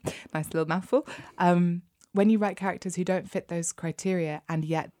 let's say. Nice little mouthful. When you write characters who don't fit those criteria and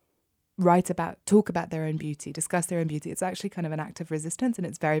yet talk about their own beauty, discuss their own beauty, it's actually kind of an act of resistance, and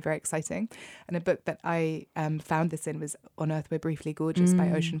it's very, very exciting. And a book that I found this in was On Earth We're Briefly Gorgeous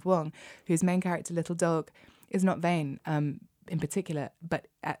by Ocean Vuong, whose main character, Little Dog, is not vain in particular, but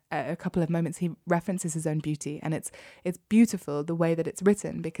at a couple of moments he references his own beauty, and it's beautiful the way that it's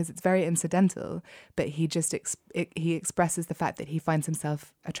written because it's very incidental, but he just he expresses the fact that he finds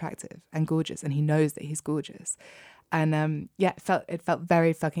himself attractive and gorgeous, and he knows that he's gorgeous. And it felt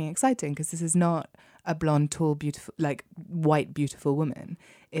very fucking exciting because this is not a blonde, tall, beautiful, like white, beautiful woman.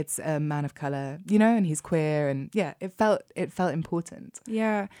 It's a man of color, you know, and he's queer, and it felt important.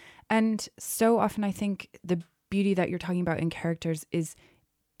 Yeah, and so often I think the beauty that you're talking about in characters is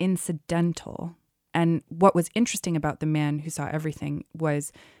incidental. And what was interesting about The Man Who Saw Everything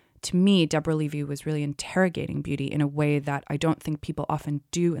was to me, Deborah Levy was really interrogating beauty in a way that I don't think people often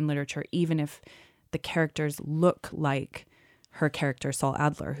do in literature, even if the characters look like her character, Saul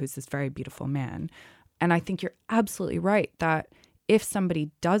Adler, who's this very beautiful man. And I think you're absolutely right that if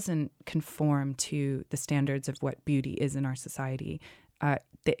somebody doesn't conform to the standards of what beauty is in our society,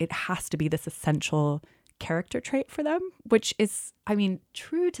 it has to be this essential character trait for them, which is, I mean,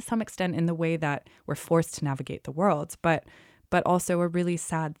 true to some extent in the way that we're forced to navigate the world, but also a really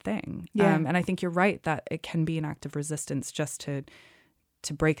sad thing. Yeah. And I think you're right that it can be an act of resistance just to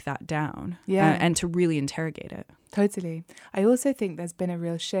break that down, and to really interrogate it. Totally. I also think there's been a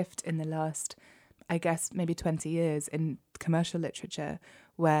real shift in the last, I guess, maybe 20 years in commercial literature,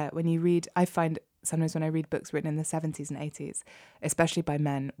 where when you read, I find sometimes when I read books written in the 70s and 80s, especially by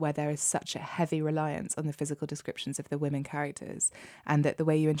men, where there is such a heavy reliance on the physical descriptions of the women characters, and that the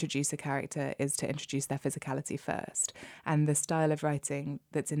way you introduce a character is to introduce their physicality first. And the style of writing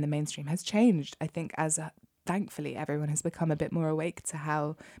that's in the mainstream has changed, I think, as thankfully everyone has become a bit more awake to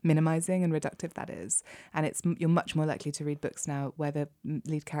how minimizing and reductive that is. And you're much more likely to read books now where the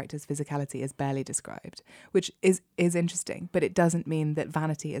lead character's physicality is barely described, which is interesting, but it doesn't mean that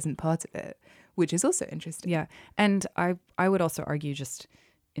vanity isn't part of it, which is also interesting. Yeah. And I would also argue, just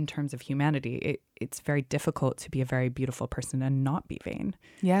in terms of humanity, it's very difficult to be a very beautiful person and not be vain.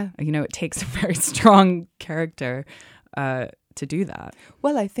 Yeah. You know, it takes a very strong character to do that.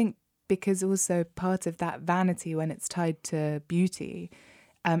 Well, I think because also part of that vanity, when it's tied to beauty,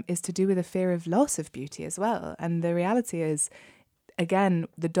 is to do with a fear of loss of beauty as well. And the reality is, again,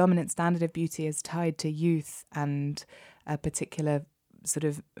 the dominant standard of beauty is tied to youth and a particular sort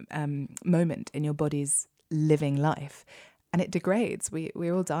of moment in your body's living life. And it degrades.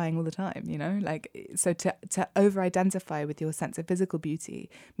 We're all dying all the time, you know? So to over-identify with your sense of physical beauty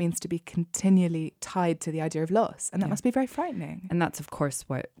means to be continually tied to the idea of loss. And that must be very frightening. And that's, of course,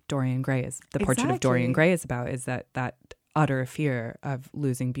 what Dorian Gray is. The portrait of Dorian Gray is about, is that utter fear of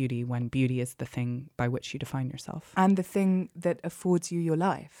losing beauty when beauty is the thing by which you define yourself. And the thing that affords you your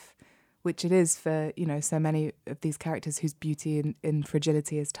life, which it is for, you know, so many of these characters whose beauty and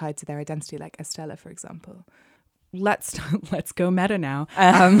fragility is tied to their identity, like Estella, for example. Let's go meta now.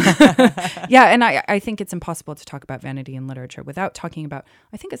 Yeah, and I think it's impossible to talk about vanity in literature without talking about,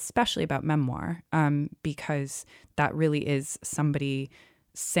 I think especially about memoir, because that really is somebody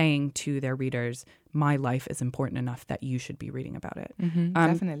saying to their readers, my life is important enough that you should be reading about it.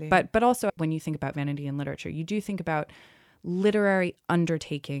 Definitely. But also when you think about vanity in literature, you do think about literary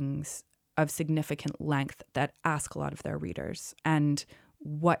undertakings of significant length that ask a lot of their readers, and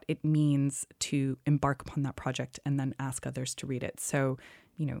what it means to embark upon that project and then ask others to read it. So,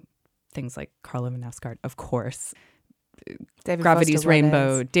 you know, things like Carla van Escart, of course, Gravity's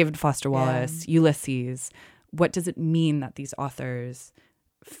Rainbow, David Foster Wallace, Ulysses. What does it mean that these authors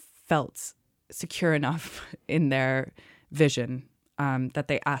felt secure enough in their vision that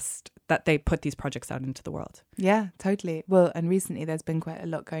they put these projects out into the world? Yeah, totally. Well, and recently there's been quite a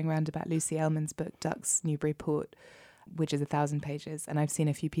lot going around about Lucy Ellmann's book, Ducks, Newburyport, which is 1,000 pages. And I've seen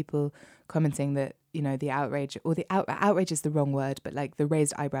a few people commenting that, you know, the outrage, or outrage is the wrong word, but like the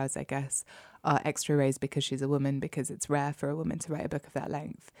raised eyebrows, I guess, are extra raised because she's a woman, because it's rare for a woman to write a book of that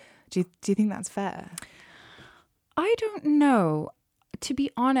length. Do you think that's fair? I don't know. To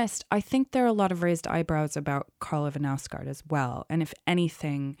be honest, I think there are a lot of raised eyebrows about Carla van Escart as well. And if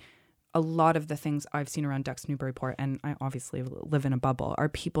anything, a lot of the things I've seen around Ducks, Newburyport, and I obviously live in a bubble, are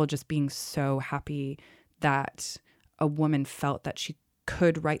people just being so happy that a woman felt that she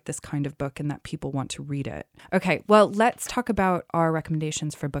could write this kind of book and that people want to read it. Okay, well, let's talk about our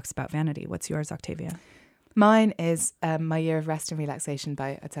recommendations for books about vanity. What's yours, Octavia? Mine is My Year of Rest and Relaxation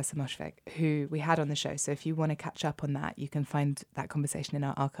by Ottessa Moshfegh, who we had on the show. So if you want to catch up on that, you can find that conversation in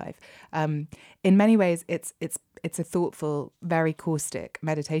our archive. In many ways, it's a thoughtful, very caustic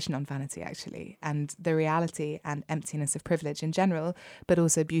meditation on vanity, actually, and the reality and emptiness of privilege in general, but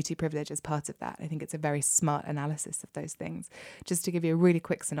also beauty privilege as part of that. I think it's a very smart analysis of those things. Just to give you a really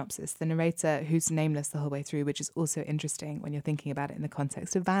quick synopsis, the narrator, who's nameless the whole way through, which is also interesting when you're thinking about it in the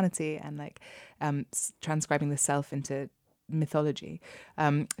context of vanity and like transcribing the self into mythology.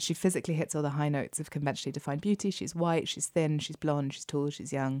 She physically hits all the high notes of conventionally defined beauty. She's white, she's thin, she's blonde, she's tall,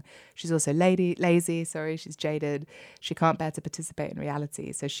 she's young. She's also lazy, she's jaded. She can't bear to participate in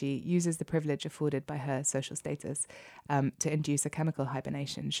reality. So she uses the privilege afforded by her social status to induce a chemical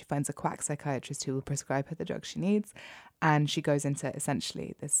hibernation. She finds a quack psychiatrist who will prescribe her the drugs she needs. And she goes into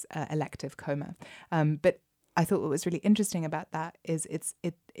essentially this elective coma. But I thought what was really interesting about that is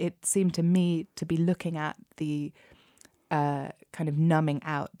it seemed to me to be looking at the kind of numbing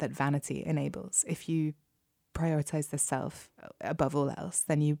out that vanity enables. If you prioritize the self above all else,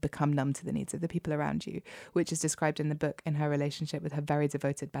 then you become numb to the needs of the people around you, which is described in the book in her relationship with her very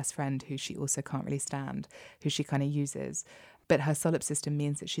devoted best friend, who she also can't really stand, who she kind of uses. But her solipsism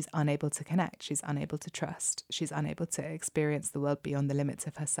means that she's unable to connect, she's unable to trust, she's unable to experience the world beyond the limits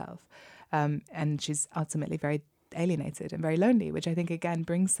of herself. And she's ultimately very alienated and very lonely, which I think again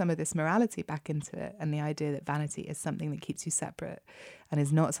brings some of this morality back into it, and the idea that vanity is something that keeps you separate and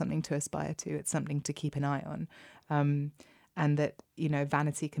is not something to aspire to, it's something to keep an eye on. And that, you know,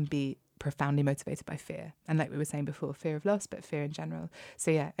 vanity can be profoundly motivated by fear. And like we were saying before, fear of loss, but fear in general.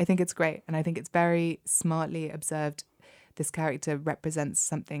 So yeah, I think it's great. And I think it's very smartly observed. This character represents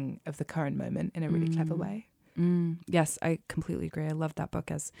something of the current moment in a really clever way. Yes, I completely agree. I love that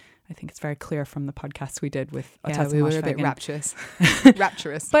book, as I think it's very clear from the podcast we did with Yeah, we were a bit rapturous.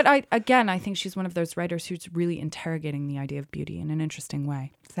 Rapturous. But I think she's one of those writers who's really interrogating the idea of beauty in an interesting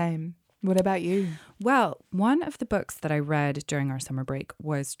way. Same. What about you? Well, one of the books that I read during our summer break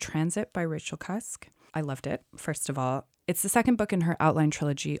was Transit by Rachel Cusk. I loved it, first of all. It's the second book in her Outline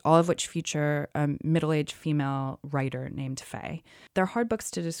trilogy, all of which feature a middle-aged female writer named Faye. They're hard books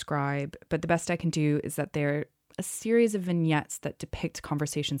to describe, but the best I can do is that they're a series of vignettes that depict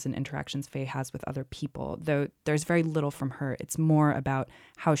conversations and interactions Faye has with other people, though there's very little from her. It's more about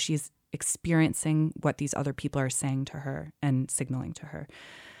how she's experiencing what these other people are saying to her and signaling to her.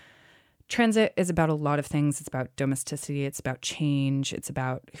 Transit is about a lot of things. It's about domesticity. It's about change. It's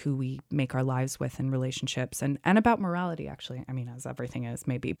about who we make our lives with in relationships, and about morality, actually. I mean, as everything is,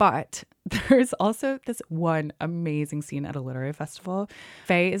 maybe. But there's also this one amazing scene at a literary festival.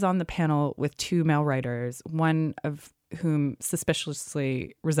 Faye is on the panel with two male writers, one of whom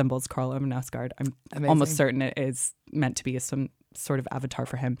suspiciously resembles Karl Ove Knausgaard. I'm almost certain it is meant to be some sort of avatar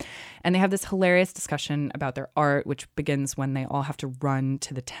for him. And they have this hilarious discussion about their art, which begins when they all have to run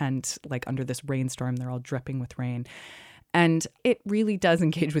to the tent, like under this rainstorm. They're all dripping with rain. And it really does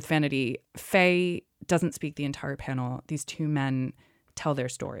engage with vanity. Faye doesn't speak the entire panel. These two men tell their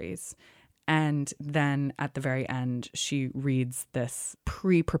stories. And then at the very end, she reads this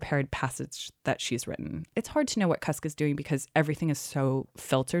pre-prepared passage that she's written. It's hard to know what Cusk is doing because everything is so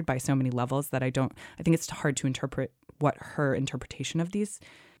filtered by so many levels that I think it's hard to interpret what her interpretation of these.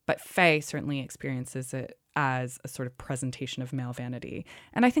 But Faye certainly experiences it as a sort of presentation of male vanity.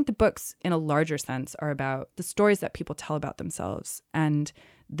 And I think the books, in a larger sense, are about the stories that people tell about themselves and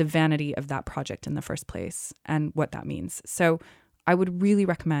the vanity of that project in the first place and what that means. So I would really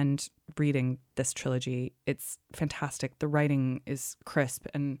recommend reading this trilogy. It's fantastic. The writing is crisp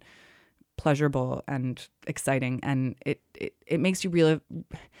and pleasurable and exciting, and it makes you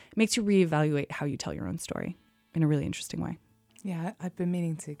reevaluate how you tell your own story in a really interesting way. Yeah, I've been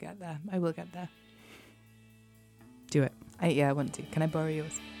meaning to get there. I will get there. Do it. I want to. Can I borrow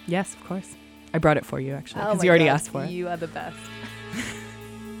yours? Yes, of course. I brought it for you, actually, because you already asked for it. You are the best.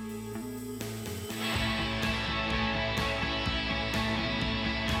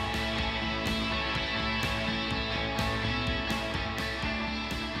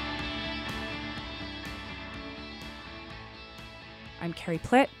 I'm Carrie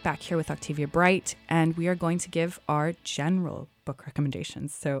Plitt, back here with Octavia Bright, and we are going to give our general book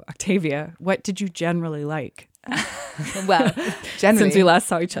recommendations. So, Octavia, what did you generally like? Well, generally, since we last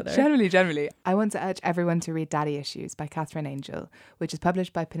saw each other. Generally, I want to urge everyone to read Daddy Issues by Catherine Angel, which is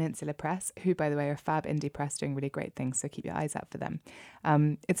published by Peninsula Press, who, by the way, are a fab indie press doing really great things, so keep your eyes out for them.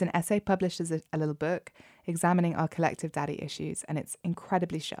 It's an essay published as a little book examining our collective daddy issues, and it's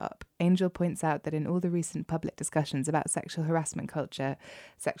incredibly sharp. Angel points out that in all the recent public discussions about sexual harassment culture,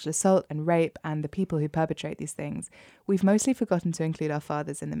 sexual assault and rape, and the people who perpetrate these things, we've mostly forgotten to include our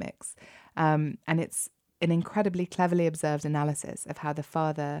fathers in the mix. And it's an incredibly cleverly observed analysis of how the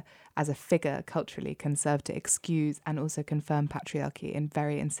father as a figure culturally can serve to excuse and also confirm patriarchy in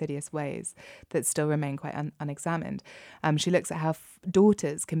very insidious ways that still remain quite unexamined. She looks at how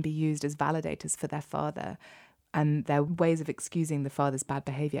daughters can be used as validators for their father and their ways of excusing the father's bad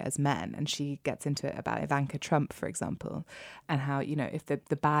behavior as men. And she gets into it about Ivanka Trump, for example, and how, you know, if the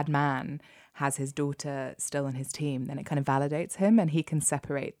bad man has his daughter still on his team, then it kind of validates him and he can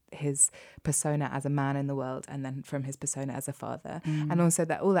separate his persona as a man in the world and then from his persona as a father. And also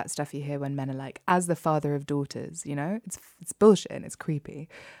that all that stuff you hear when men are like, as the father of daughters, you know, it's bullshit and it's creepy.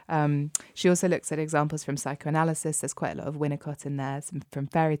 She also looks at examples from psychoanalysis. There's quite a lot of Winnicott in there, some from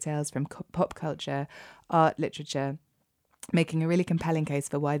fairy tales, from pop culture, art, literature, making a really compelling case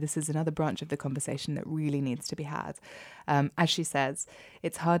for why this is another branch of the conversation that really needs to be had. As she says,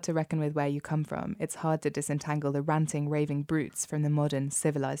 it's hard to reckon with where you come from. It's hard to disentangle the ranting, raving brutes from the modern,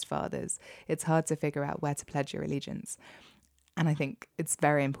 civilized fathers. It's hard to figure out where to pledge your allegiance. And I think it's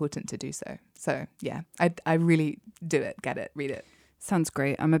very important to do so. So yeah, I really do it, get it, read it. Sounds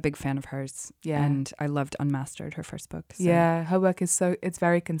great. I'm a big fan of hers. Yeah. And I loved Unmastered, her first book. So. Yeah, her work is it's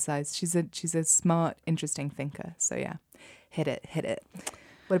very concise. She's a smart, interesting thinker. So yeah, hit it.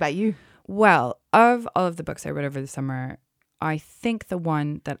 What about you? Well, of all of the books I read over the summer, I think the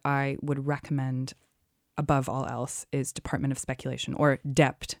one that I would recommend above all else is Department of Speculation, or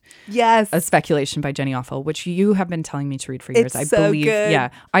Dept. Yes. A Speculation by Jenny Offal, which you have been telling me to read for years. It's so believe. good. Yeah.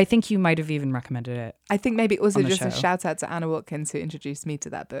 I think you might have even recommended it. I think maybe also on the just a show. shout out to Anna Watkins, who introduced me to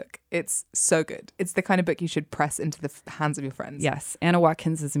that book. It's so good. It's the kind of book you should press into the hands of your friends. Yes. Anna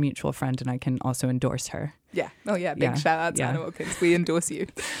Watkins is a mutual friend, and I can also endorse her. Yeah. Oh yeah. Big Yeah. shout out to Yeah. Anna Watkins. We endorse you.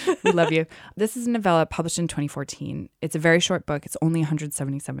 We love you. This is a novella published in 2014. It's a very short book. It's only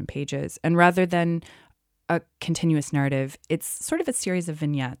 177 pages. And rather than a continuous narrative, it's sort of a series of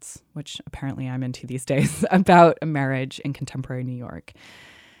vignettes, which apparently I'm into these days, about a marriage in contemporary New York.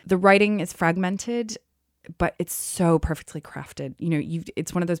 The writing is fragmented, but it's so perfectly crafted. You know,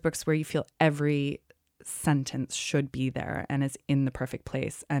 it's one of those books where you feel every sentence should be there and is in the perfect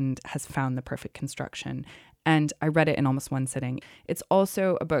place and has found the perfect construction. And I read it in almost one sitting. It's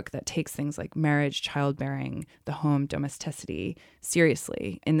also a book that takes things like marriage, childbearing, the home, domesticity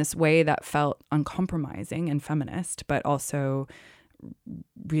seriously in this way that felt uncompromising and feminist, but also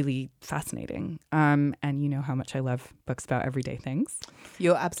really fascinating. And you know how much I love books about everyday things.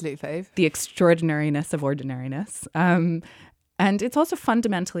 Your absolute fave. The extraordinariness of ordinariness. And it's also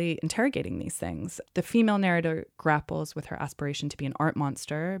fundamentally interrogating these things. The female narrator grapples with her aspiration to be an art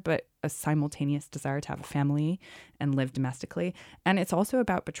monster, but a simultaneous desire to have a family and live domestically. And it's also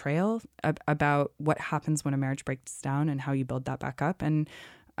about betrayal, about what happens when a marriage breaks down and how you build that back up. And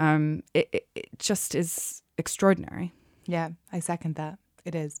it just is extraordinary. Yeah, I second that.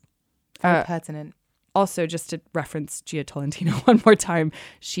 It is very pertinent. Also, just to reference Gia Tolentino one more time,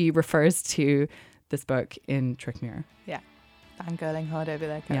 she refers to this book in Trick Mirror. Yeah. Fangirling hard over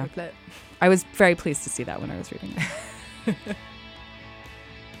there, Carrie Plitt. I was very pleased to see that when I was reading it.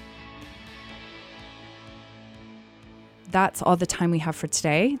 That's all the time we have for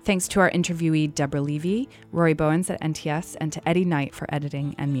today. Thanks to our interviewee, Deborah Levy, Rory Bowens at NTS, and to Eddie Knight for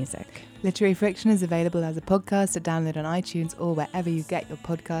editing and music. Literary Friction is available as a podcast to download on iTunes or wherever you get your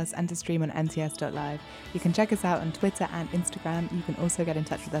podcasts, and to stream on nts.live. You can check us out on Twitter and Instagram. You can also get in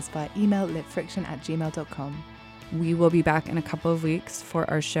touch with us via email, litfriction@gmail.com. We will be back in a couple of weeks for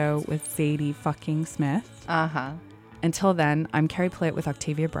our show with Zadie fucking Smith. Uh-huh. Until then, I'm Carrie Plitt with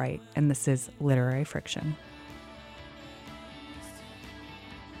Octavia Bright, and this is Literary Friction.